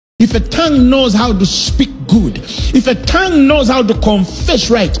If a tongue knows how to speak good, if a tongue knows how to confess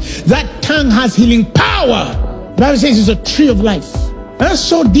right, that tongue has healing power. The Bible says it's a tree of life. That's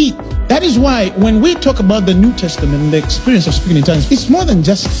so deep. That is why when we talk about the New Testament, the experience of speaking in tongues, it's more than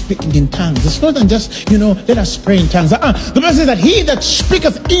just speaking in tongues. It's more than just, let us pray in tongues. The Bible says that he that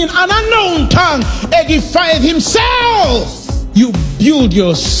speaketh in an unknown tongue edifieth himself. You build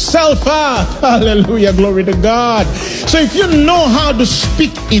yourself up. Hallelujah, glory to God. So if you know how to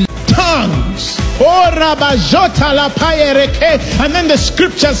speak in tongues, and then the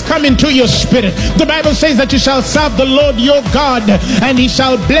scriptures come into your spirit. The Bible says that you shall serve the Lord your God, and he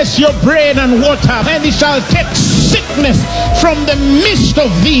shall bless your bread and water, and he shall take sickness from the midst of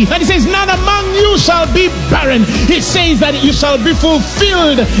thee. And he says, none among you shall be barren. He says that you shall be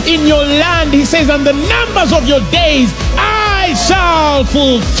fulfilled in your land. He says, and the numbers of your days I shall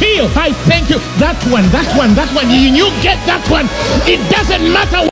fulfill. I thank you. That one. You get that one. It doesn't matter